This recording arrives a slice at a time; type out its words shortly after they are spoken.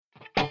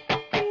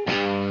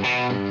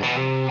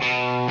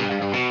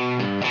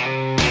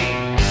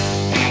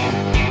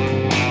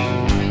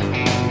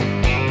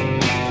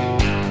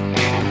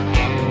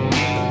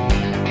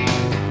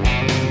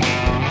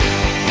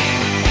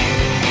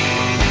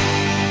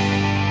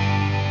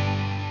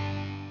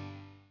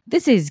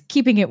This is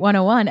Keeping It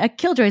 101, a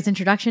Killjoy's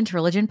Introduction to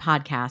Religion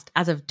podcast.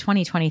 As of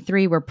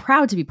 2023, we're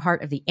proud to be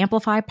part of the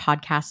Amplify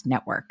Podcast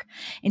Network.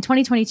 In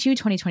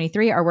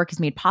 2022-2023, our work is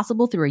made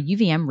possible through a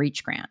UVM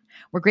Reach grant.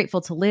 We're grateful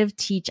to live,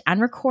 teach,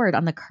 and record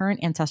on the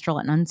current ancestral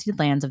and unceded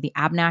lands of the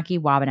Abenaki,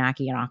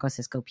 Wabanaki, and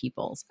Occo-Sisko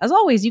peoples. As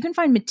always, you can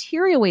find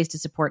material ways to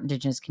support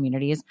Indigenous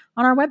communities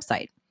on our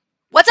website.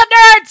 What's up,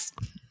 nerds?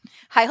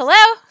 Hi,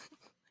 hello.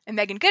 I'm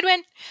Megan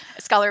Goodwin,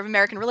 a scholar of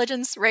American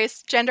religions,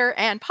 race, gender,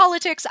 and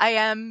politics. I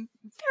am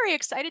very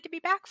excited to be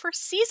back for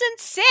season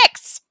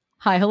 6.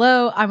 Hi,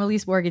 hello. I'm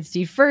Elise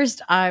Morgenstein.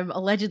 First, I'm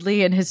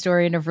allegedly an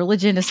historian of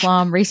religion,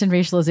 Islam, race and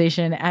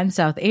racialization, and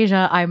South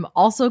Asia. I'm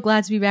also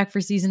glad to be back for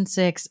season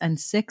 6, and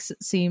 6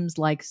 seems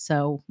like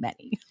so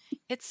many.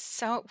 It's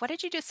so, what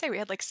did you just say? We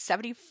had like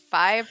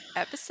 75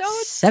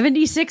 episodes?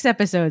 76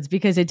 episodes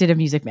because it did a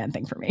Music Man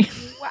thing for me.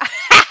 Wow.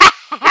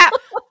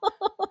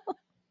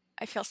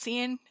 I feel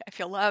seen. I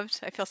feel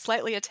loved. I feel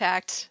slightly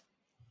attacked.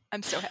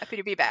 I'm so happy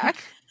to be back.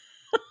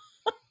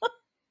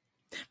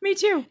 Me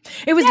too.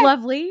 It was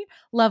lovely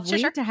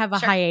to have a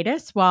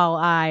hiatus while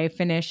I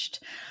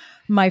finished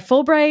my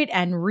Fulbright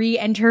and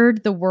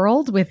re-entered the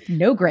world with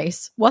no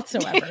grace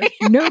whatsoever.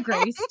 No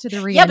grace to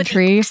the re-entry. Yeah, but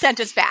the accent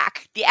is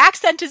back. The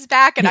accent is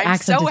back, and I'm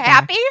so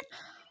happy.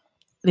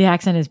 The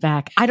accent is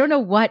back. I don't know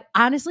what,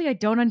 honestly, I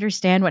don't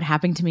understand what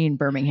happened to me in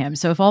Birmingham.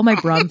 So if all my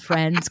Brum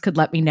friends could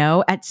let me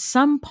know, at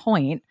some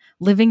point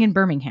living in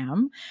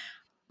Birmingham,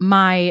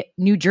 my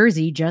New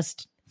Jersey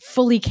just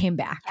fully came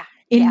back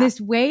in this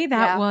way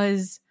that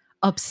was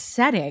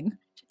upsetting.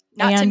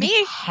 Not to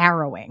me.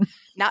 Harrowing.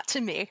 Not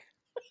to me.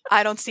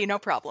 I don't see no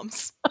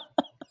problems.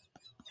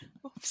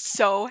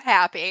 So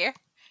happy.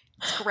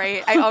 It's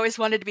great. I always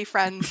wanted to be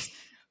friends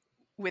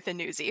with a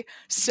newsie.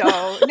 So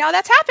now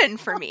that's happened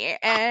for me,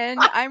 and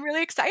I'm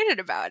really excited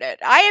about it.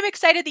 I am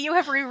excited that you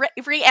have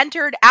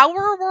re-entered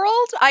our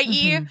world,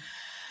 i.e.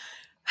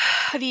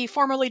 the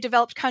formerly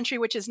developed country,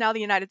 which is now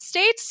the United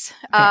States.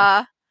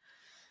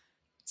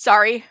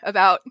 Sorry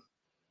about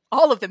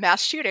all of the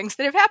mass shootings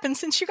that have happened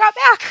since you got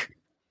back.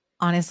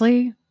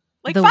 Honestly,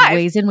 like the 5.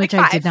 ways in which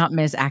I did not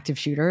miss active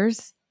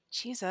shooters.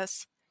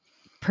 Jesus.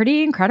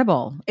 Pretty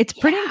incredible. It's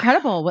pretty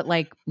incredible what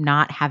like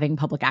not having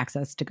public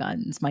access to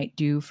guns might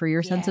do for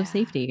your sense of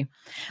safety.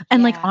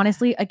 And like,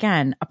 honestly,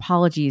 again,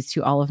 apologies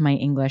to all of my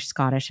English,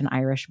 Scottish, and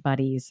Irish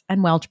buddies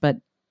and Welsh, but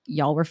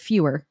y'all were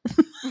fewer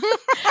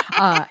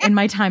in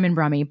my time in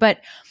Brummie.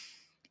 But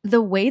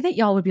the way that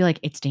y'all would be like,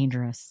 it's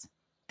dangerous.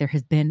 There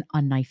has been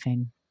a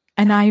knifing.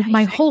 And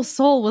my whole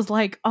soul was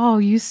like, oh,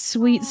 you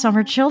sweet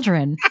summer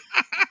children.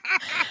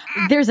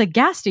 There's a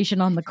gas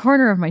station on the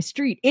corner of my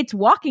street. It's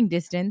walking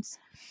distance.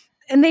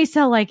 And they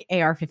sell like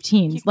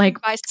AR-15s.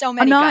 Like, buy so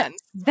many I'm not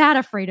guns. That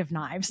afraid of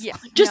knives. Yeah,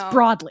 just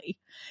broadly.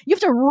 You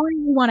have to really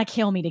want to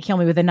kill me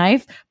with a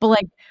knife. But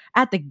like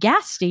at the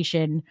gas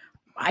station,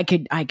 I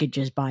could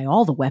just buy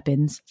all the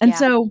weapons. And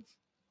so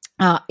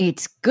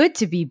it's good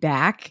to be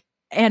back.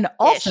 And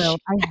also,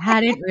 I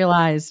hadn't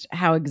realized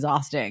how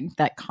exhausting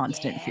that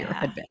constant fear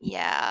had been.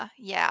 Yeah.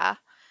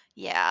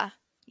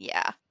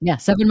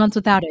 7 months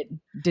without it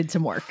did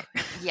some work.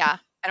 Yeah.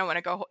 I don't want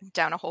to go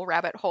down a whole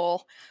rabbit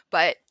hole,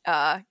 but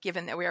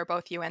given that we are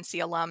both UNC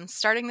alums,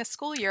 starting the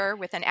school year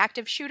with an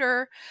active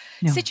shooter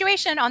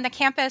situation on the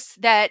campus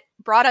that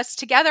brought us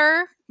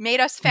together, made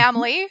us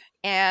family,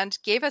 and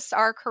gave us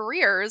our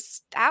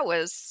careers, that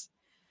was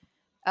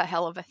a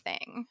hell of a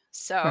thing.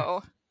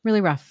 So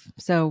really rough.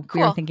 So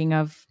we are thinking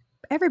of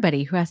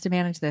everybody who has to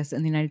manage this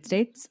in the United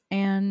States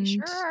and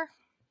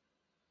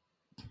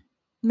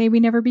maybe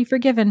never be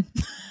forgiven.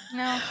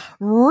 No.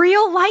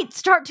 Real light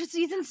start to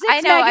season 6.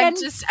 I know.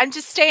 Megan. I'm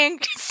just staying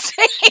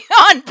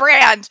on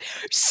brand.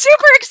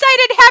 Super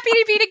excited, happy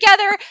to be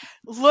together.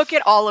 Look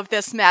at all of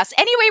this mess.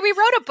 Anyway, we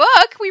wrote a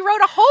book. We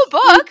wrote a whole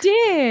book. We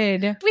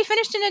did. We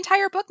finished an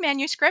entire book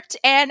manuscript,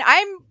 and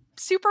I'm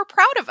super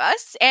proud of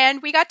us.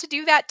 And we got to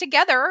do that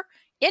together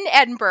in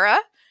Edinburgh.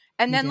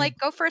 And then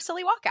go for a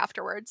silly walk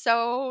afterwards.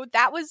 So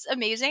that was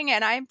amazing.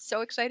 And I'm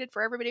so excited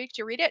for everybody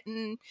to read it.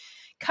 And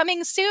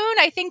coming soon,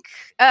 I think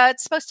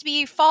it's supposed to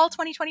be fall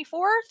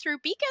 2024 through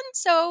Beacon.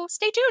 So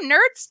stay tuned,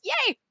 nerds.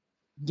 Yay.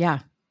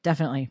 Yeah,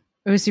 definitely.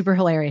 It was super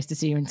hilarious to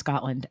see you in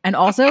Scotland. And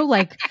also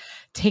like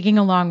taking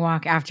a long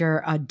walk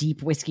after a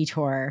deep whiskey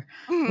tour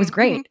was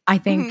great. I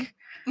think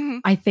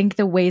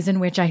the ways in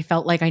which I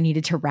felt like I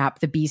needed to rap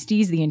the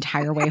Beasties the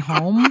entire way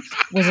home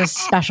was a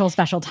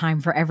special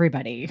time for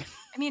everybody.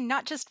 I mean,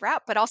 not just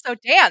rap, but also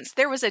dance.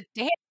 There was a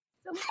dance.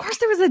 Of course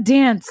there was a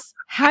dance.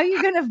 How are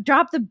you going to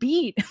drop the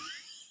beat?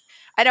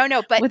 I don't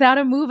know, but without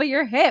a move of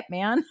your hip,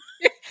 man.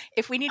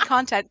 If we need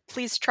content,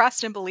 please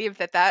trust and believe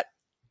that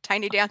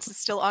tiny dance is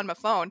still on my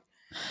phone.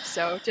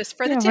 So just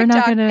for the TikTok. We're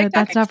not going to,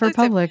 that's exclusive. not for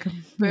public. Boo.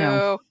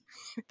 No.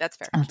 That's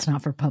fair. That's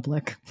not for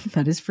public.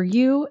 That is for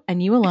you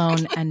and you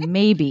alone and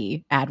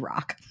maybe Ad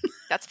Rock.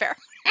 That's fair.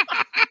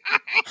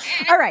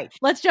 All right,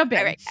 let's jump in.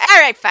 All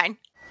right, fine.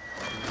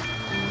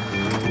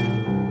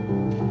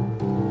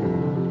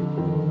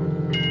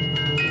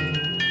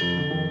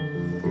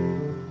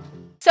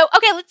 So,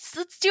 okay,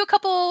 let's do a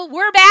couple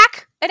 "we're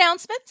back"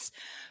 announcements.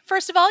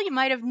 First of all, you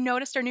might have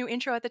noticed our new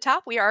intro at the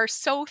top. We are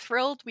so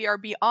thrilled. We are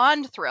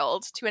beyond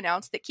thrilled to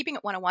announce that Keeping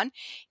It 101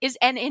 is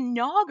an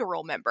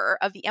inaugural member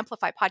of the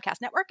Amplify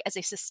Podcast Network as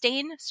a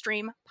sustain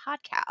stream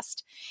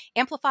podcast.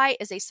 Amplify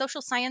is a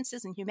social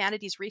sciences and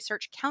humanities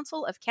research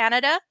council of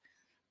Canada.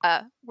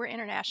 We're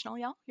international,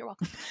 y'all. You're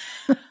welcome.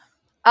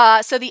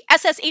 So the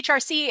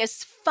SSHRC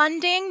is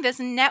funding this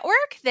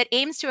network that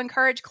aims to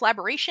encourage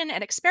collaboration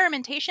and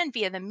experimentation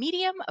via the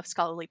medium of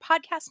scholarly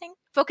podcasting,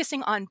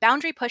 focusing on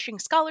boundary-pushing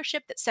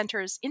scholarship that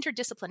centers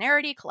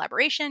interdisciplinarity,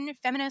 collaboration,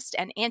 feminist,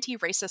 and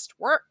anti-racist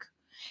work.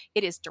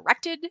 It is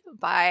directed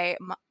by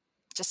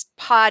just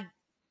pod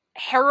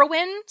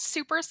heroine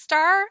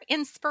superstar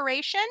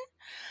inspiration,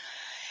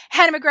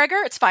 Hannah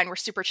McGregor. It's fine. We're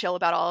super chill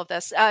about all of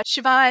this.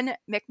 Siobhan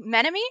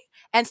McMenemy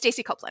and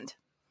Stacey Copeland.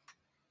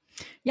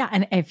 Yeah,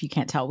 and if you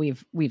can't tell,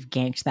 we've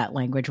ganked that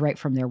language right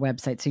from their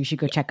website, so you should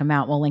go check them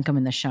out. We'll link them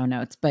in the show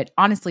notes. But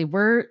honestly,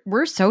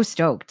 we're so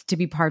stoked to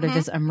be part of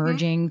this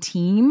emerging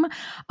team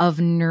of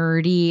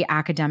nerdy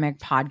academic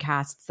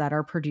podcasts that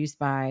are produced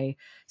by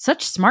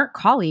such smart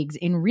colleagues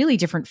in really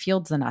different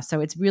fields than us.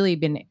 So it's really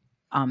been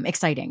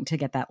exciting to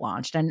get that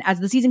launched. And as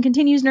the season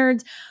continues,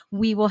 nerds,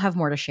 we will have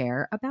more to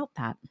share about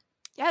that.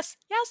 Yes.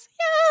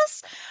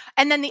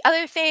 And then the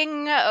other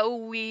thing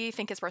we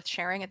think is worth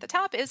sharing at the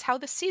top is how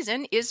the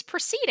season is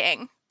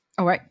proceeding.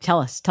 All right. Tell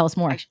us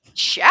more. I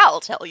shall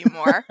tell you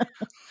more.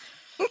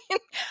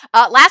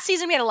 Last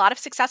season, we had a lot of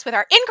success with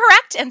our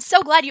Incorrect and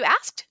So Glad You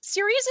Asked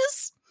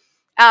series.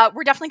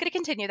 We're definitely going to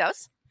continue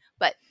those.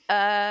 But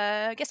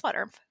guess what,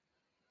 Irv?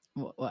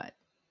 What?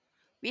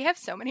 We have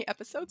so many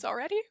episodes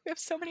already.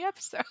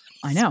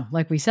 I know.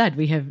 Like we said,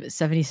 we have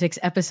 76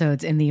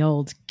 episodes in the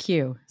old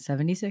queue.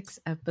 76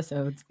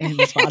 episodes in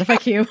the Spotify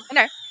queue.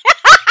 No.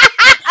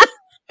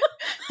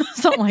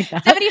 Something like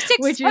that.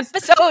 76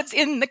 episodes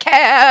in the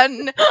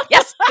can.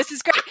 Yes, this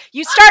is great.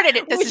 You started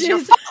it. This is your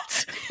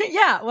fault.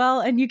 Yeah, well,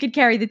 and you could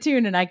carry the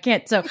tune and I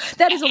can't. So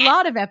that is a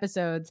lot of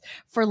episodes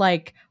for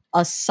like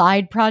a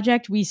side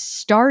project we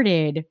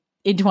started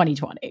in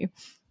 2020.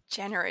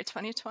 January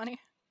 2020.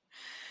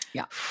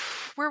 Yeah.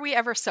 Were we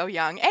ever so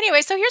young?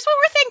 Anyway, so here's what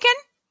we're thinking,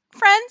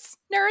 friends,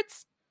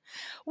 nerds.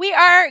 We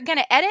are going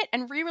to edit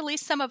and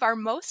re-release some of our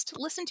most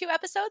listened to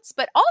episodes,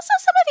 but also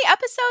some of the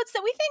episodes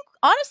that we think,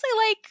 honestly,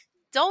 like,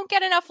 don't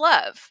get enough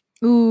love.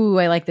 Ooh,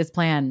 I like this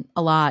plan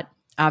a lot,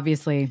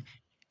 obviously.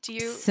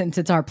 Since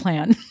it's our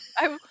plan.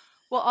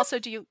 Also,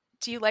 do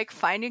you like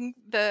finding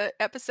the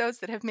episodes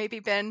that have maybe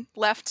been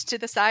left to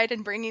the side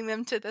and bringing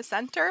them to the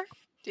center?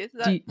 Do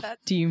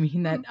you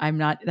mean that I'm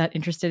not that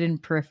interested in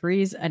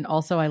peripheries, and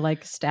also I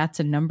like stats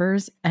and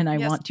numbers, and I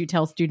want to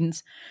tell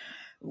students,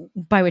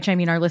 by which I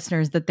mean our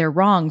listeners, that they're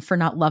wrong for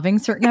not loving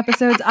certain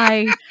episodes?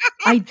 I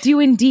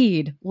do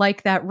indeed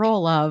like that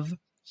role of,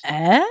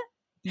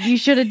 you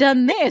should have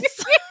done this.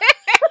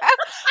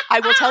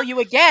 I will tell you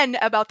again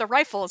about the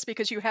rifles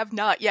because you have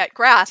not yet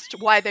grasped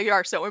why they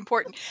are so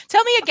important.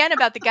 Tell me again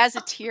about the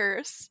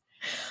gazetteers.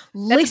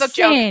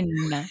 Listen.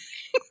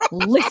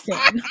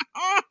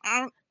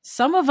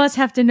 Some of us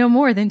have to know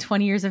more than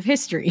 20 years of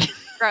history.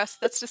 Gross.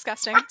 That's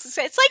disgusting. It's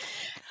like,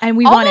 and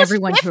we want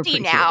everyone to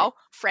appreciate now, it.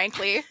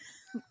 Frankly.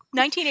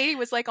 1980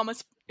 was like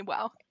almost,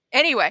 well,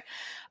 anyway,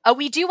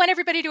 we do want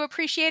everybody to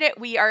appreciate it.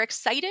 We are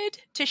excited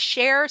to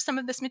share some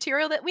of this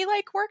material that we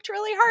worked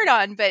really hard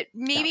on, but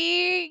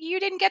maybe you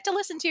didn't get to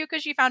listen to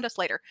because you found us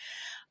later.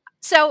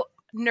 So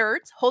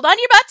nerds, hold on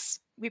to your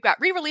butts. We've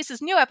got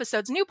re-releases, new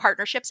episodes, new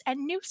partnerships,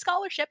 and new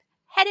scholarship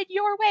headed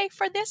your way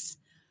for the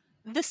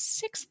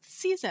 6th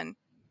season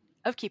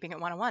of Keeping It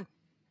 101.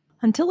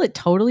 Until it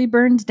totally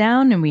burns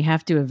down and we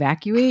have to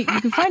evacuate, you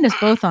can find us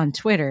both on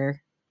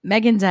Twitter.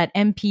 Megan's at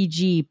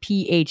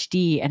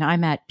MPGPhD and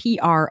I'm at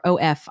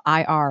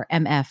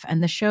PROFIRMF.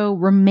 And the show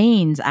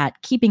remains at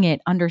Keeping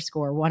It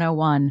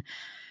 _101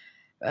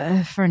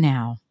 for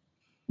now.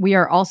 We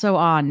are also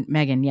on,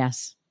 Megan,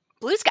 yes.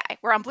 Blue Sky.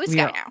 We're on Blue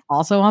Sky now.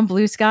 Also on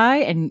Blue Sky,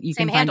 and you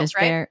can find us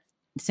there.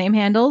 Same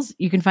handles.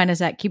 You can find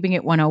us at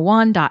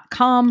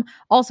keepingit101.com,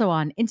 also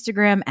on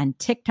Instagram and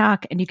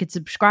TikTok, and you can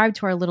subscribe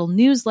to our little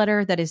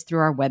newsletter that is through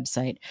our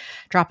website.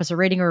 Drop us a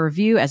rating or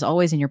review, as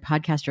always, in your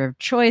podcaster of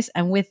choice.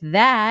 And with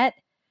that,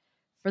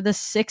 for the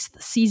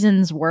 6th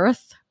season's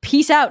worth,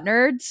 peace out,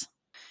 nerds.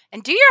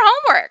 And do your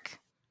homework.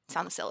 It's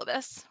on the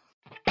syllabus.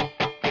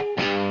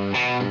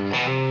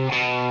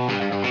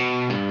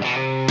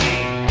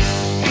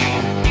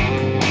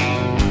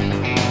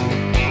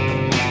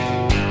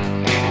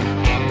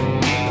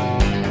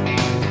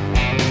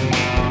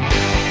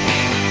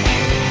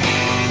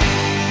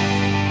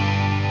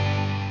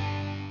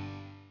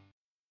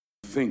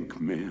 Think,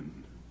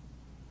 men.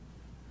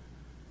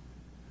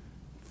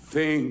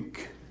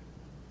 Think.